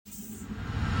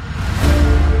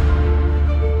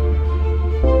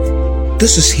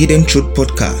This is Hidden Truth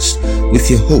Podcast with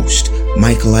your host,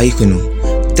 Michael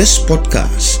Aikono. This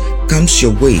podcast comes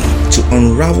your way to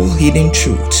unravel hidden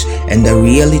truths and the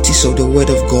realities of the Word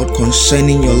of God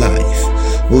concerning your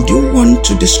life. Would you want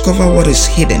to discover what is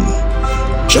hidden?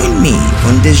 Join me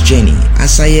on this journey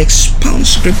as I expound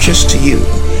scriptures to you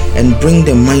and bring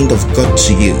the mind of God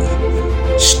to you.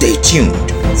 Stay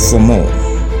tuned for more.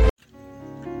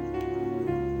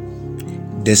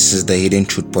 This is the Hidden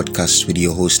Truth Podcast with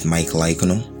your host, Michael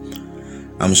Aikono.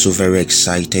 I'm so very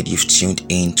excited you've tuned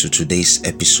in to today's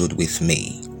episode with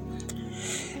me.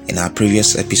 In our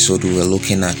previous episode, we were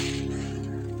looking at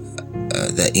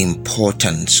the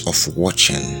importance of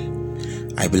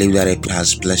watching. I believe that it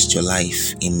has blessed your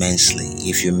life immensely.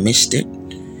 If you missed it,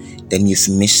 then you've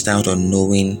missed out on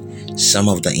knowing some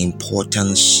of the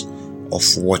importance of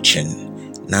watching.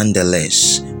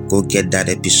 Nonetheless, go get that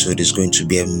episode. It's going to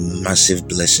be a massive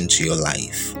blessing to your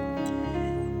life.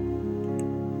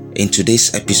 In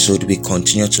today's episode, we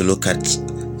continue to look at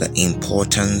the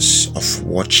importance of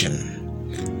watching.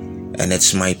 And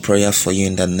it's my prayer for you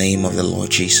in the name of the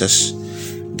Lord Jesus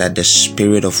that the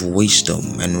spirit of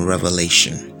wisdom and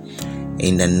revelation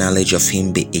in the knowledge of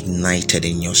Him be ignited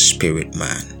in your spirit,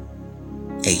 man.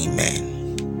 Amen.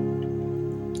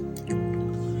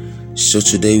 So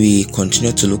today we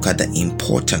continue to look at the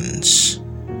importance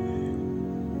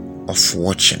of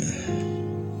watching.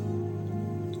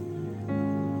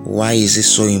 Why is it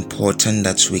so important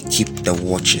that we keep the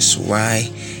watches? Why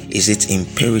is it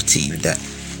imperative that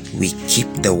we keep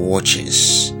the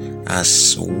watches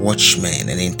as watchmen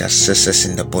and intercessors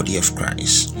in the body of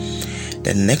Christ?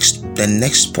 The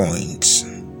next point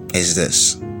is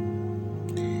this.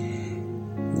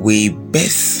 We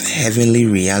birth heavenly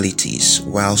realities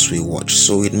whilst we watch.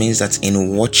 So it means that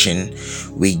in watching,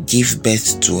 we give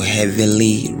birth to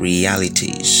heavenly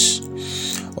realities,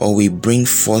 or we bring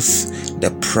forth the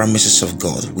promises of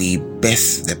God. We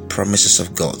birth the promises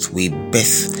of God. We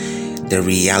birth the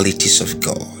realities of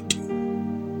God.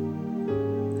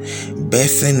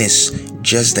 Birthing is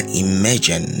just the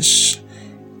emergence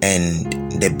and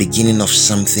the beginning of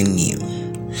something new.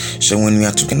 So when we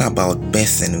are talking about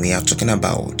birthing, we are talking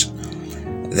about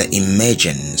the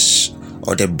emergence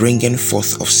or the bringing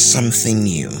forth of something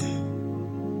new.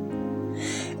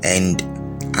 And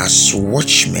as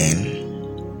watchmen,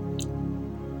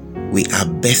 we are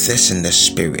birthers in the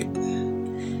spirit.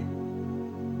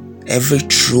 Every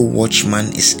true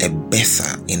watchman is a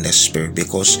birther in the spirit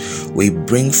because we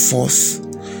bring forth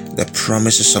the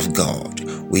promises of God.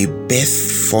 We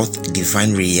birth forth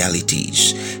divine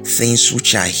realities, things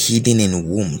which are hidden in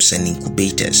wombs and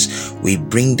incubators. We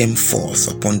bring them forth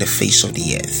upon the face of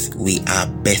the earth. We are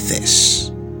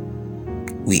birthers.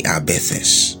 We are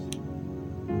birthers.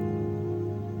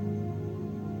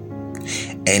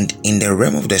 And in the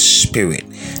realm of the spirit,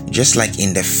 just like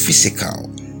in the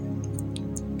physical,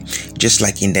 just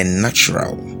like in the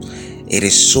natural, it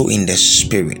is so in the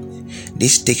spirit.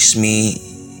 This takes me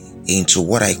into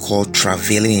what I call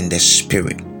travailing in the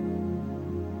spirit,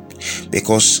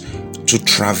 because to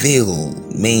travail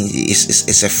means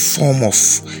it's a form of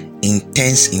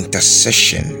intense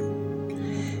intercession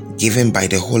given by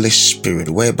the Holy Spirit,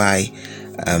 whereby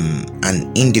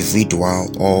an individual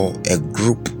or a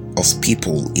group of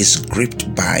people is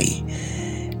gripped by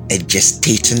a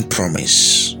gestating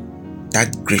promise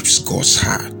that grips God's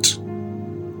heart.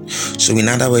 So in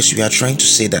other words, we are trying to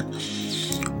say that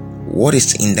what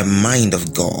is in the mind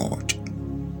of God,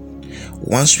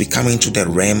 once we come into the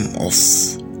realm of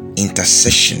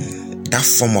intercession, that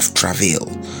form of travail,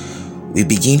 we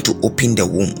begin to open the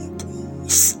womb,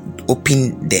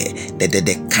 open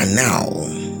the canal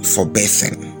for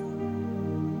birthing.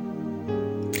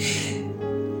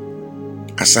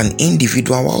 As an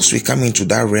individual, whilst we come into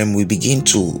that realm, we begin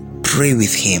to pray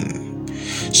with Him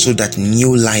so that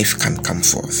new life can come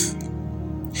forth.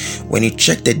 When you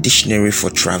check the dictionary for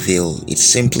travail, it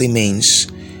simply means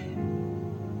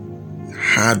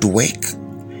hard work,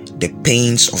 the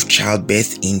pains of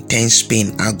childbirth, intense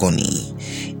pain, agony,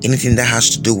 anything that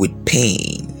has to do with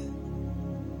pain.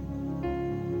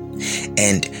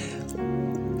 And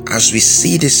as we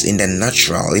see this in the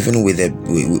natural, even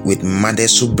with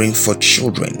mothers who bring forth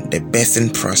children, the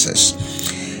birthing process,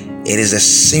 it is the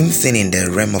same thing in the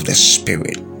realm of the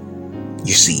spirit.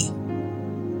 You see,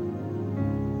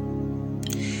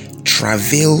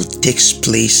 travail takes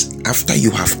place after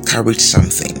you have carried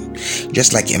something,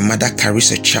 just like a mother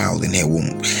carries a child in her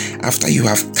womb. After you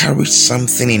have carried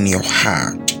something in your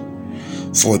heart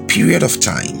for a period of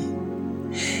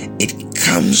time, it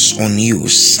comes on you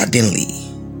suddenly.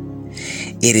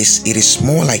 It is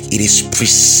more like it is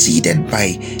preceded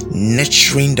by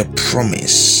nurturing the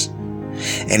promise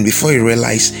And before you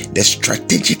realize, the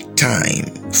strategic time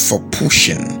for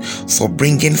pushing, for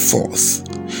bringing forth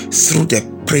through the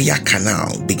prayer canal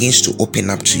begins to open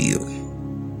up to you.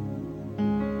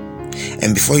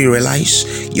 And before you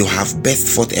realize, you have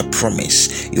birthed forth a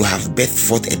promise, you have birthed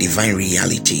forth a divine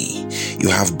reality, you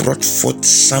have brought forth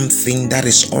something that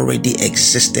is already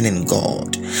existing in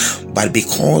God. But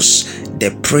because the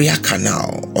prayer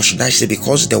canal, or should I say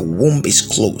because the womb is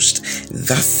closed,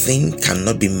 that thing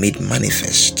cannot be made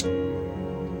manifest.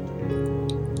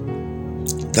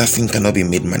 That thing cannot be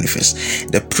made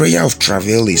manifest. The prayer of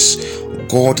travail is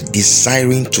God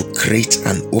desiring to create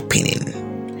an opening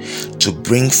to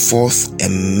bring forth a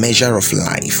measure of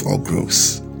life or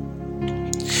growth.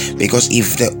 Because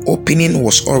if the opening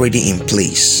was already in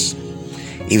place,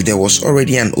 if there was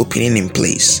already an opening in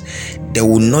place, there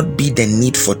will not be the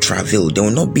need for travail. There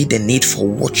will not be the need for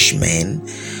watchmen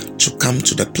to come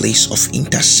to the place of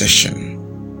intercession.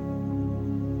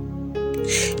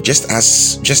 Just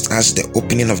as the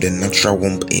opening of the natural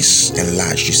womb is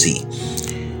enlarged, you see,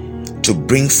 to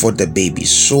bring forth the baby,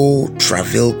 so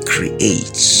travail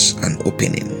creates an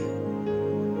opening.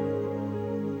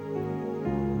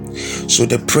 So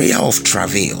the prayer of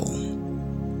travail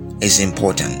is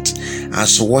important.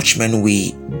 As watchmen,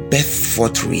 we birth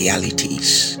forth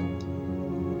realities.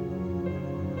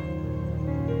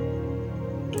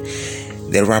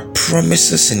 There are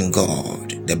promises in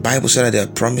God. The Bible said that there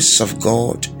are promises of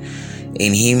God.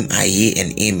 In him are yea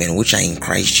and amen, which are in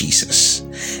Christ Jesus.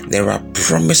 There are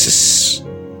promises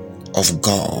of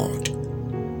God.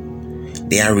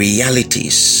 There are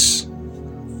realities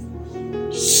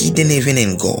hidden even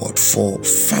in God for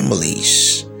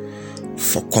families,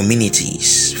 for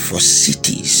communities, for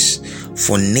cities,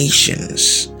 for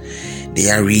nations.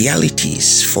 There are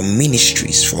realities for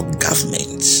ministries, for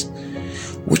governments,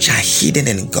 which are hidden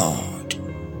in God,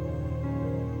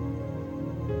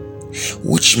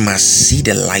 which must see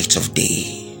the light of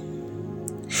day.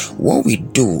 What we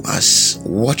do as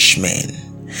watchmen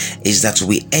is that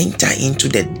we enter into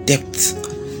the depth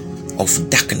of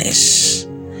darkness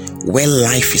where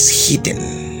life is hidden,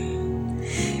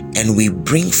 and we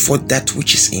bring forth that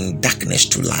which is in darkness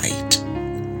to light.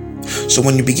 So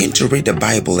when you begin to read the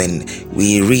Bible, and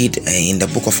we read in the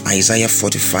book of Isaiah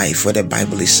 45, where the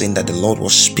Bible is saying that the Lord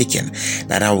was speaking,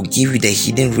 that I will give you the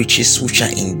hidden riches which are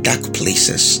in dark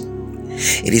places.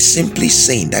 It is simply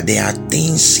saying that there are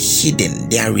things hidden,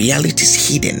 there are realities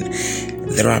hidden,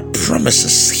 there are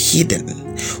promises hidden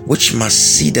which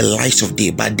must see the light of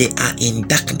day, but they are in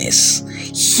darkness,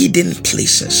 hidden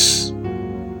places.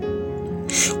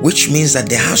 Which means that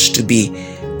there has to be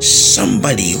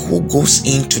somebody who goes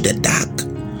into the dark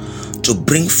to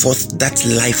bring forth that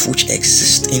life which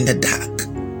exists in the dark.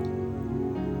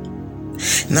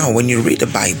 Now, when you read the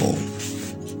Bible,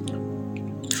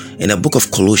 in the book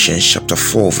of Colossians chapter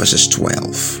 4 verses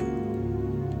 12,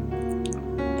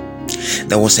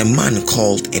 there was a man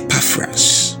called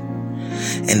Epaphras,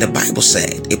 and the Bible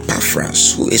said,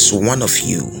 Epaphras, who is one of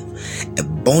you, a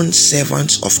bond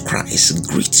servant of Christ,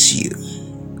 greets you,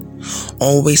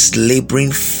 always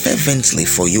laboring fervently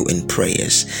for you in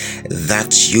prayers,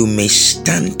 that you may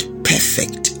stand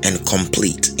perfect and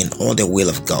complete in all the will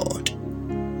of God.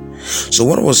 So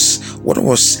what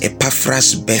was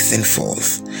Epaphras birthing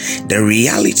forth? The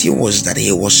reality was that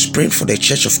he was praying for the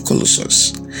church of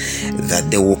Colossus, that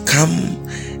they will come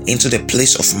into the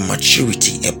place of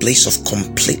maturity, a place of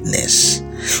completeness,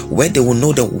 where they will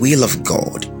know the will of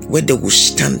God, where they will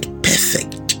stand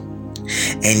perfect.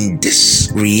 And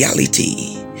this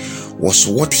reality was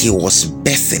what he was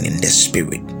birthing in the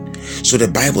spirit. So the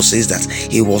Bible says that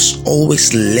he was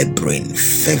always laboring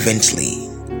fervently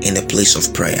in a place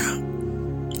of prayer,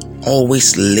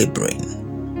 always laboring.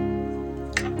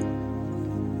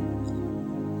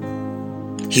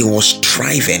 He was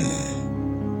striving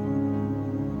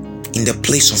in the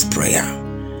place of prayer,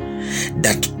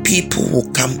 that people will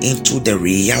come into the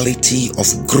reality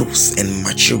of growth and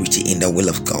maturity in the will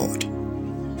of God.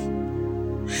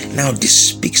 Now, this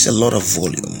speaks a lot of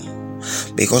volume,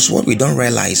 because what we don't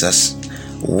realize as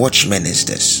watchmen is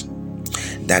this,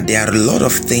 that there are a lot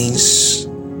of things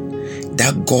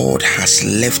that God has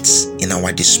left in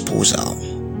our disposal.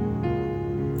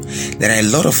 There are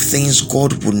a lot of things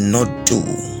God would not do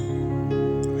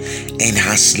and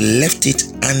has left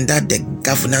it under the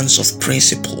governance of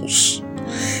principles,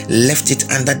 left it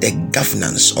under the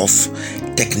governance of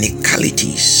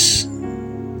technicalities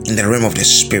in the realm of the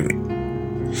spirit.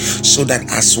 So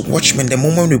that as watchmen, the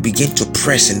moment we begin to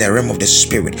press in the realm of the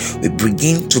spirit, we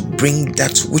begin to bring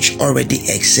that which already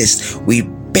exists. We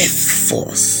birth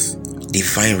forth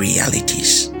divine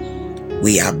realities.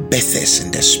 We are birthers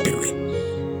in the spirit.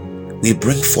 we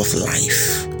bring forth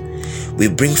life. We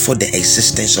bring forth the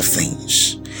existence of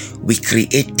things. We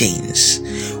create things.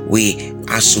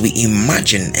 As we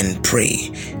imagine and pray,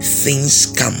 things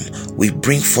come. We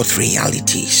bring forth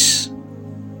realities.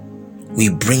 We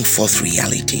bring forth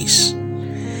realities.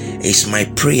 It's my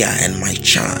prayer and my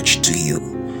charge to you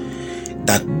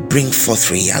that bring forth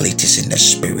realities in the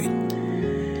spirit.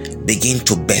 Begin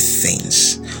to birth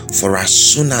things. For as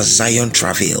soon as Zion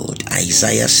travailed,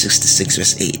 Isaiah 66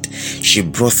 verse 8, she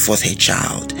brought forth her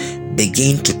child.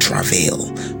 Begin to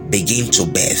travail, begin to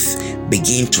birth,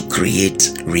 begin to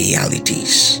create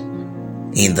realities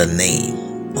in the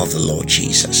name of the Lord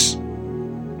Jesus.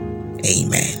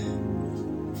 Amen.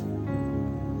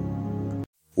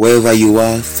 Wherever you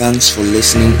are, thanks for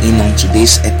listening in on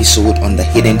today's episode on the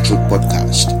Hidden Truth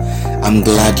Podcast. I'm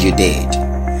glad you did.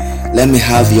 Let me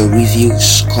have your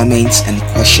reviews, comments, and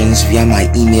questions via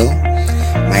my email,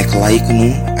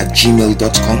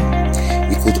 michaelaikunu@gmail.com.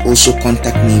 You could also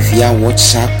contact me via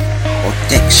WhatsApp or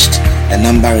text. The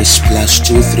number is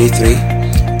 +233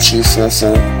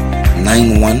 244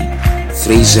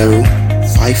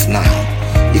 913059.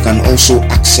 You can also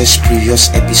access previous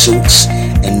episodes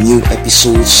and new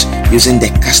episodes using the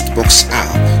Castbox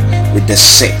app with the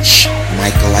search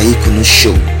Michael Aikunu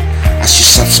Show. As you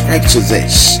subscribe to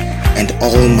this and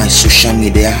all my social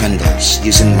media handles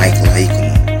using Michael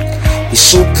Aikunu, be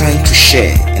so kind to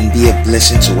share and be a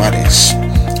blessing to others.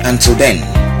 Until then,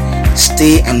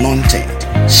 stay anointed,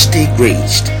 stay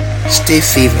graced, stay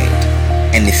favored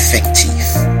and effective.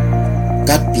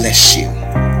 God bless you,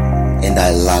 and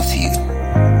I love you.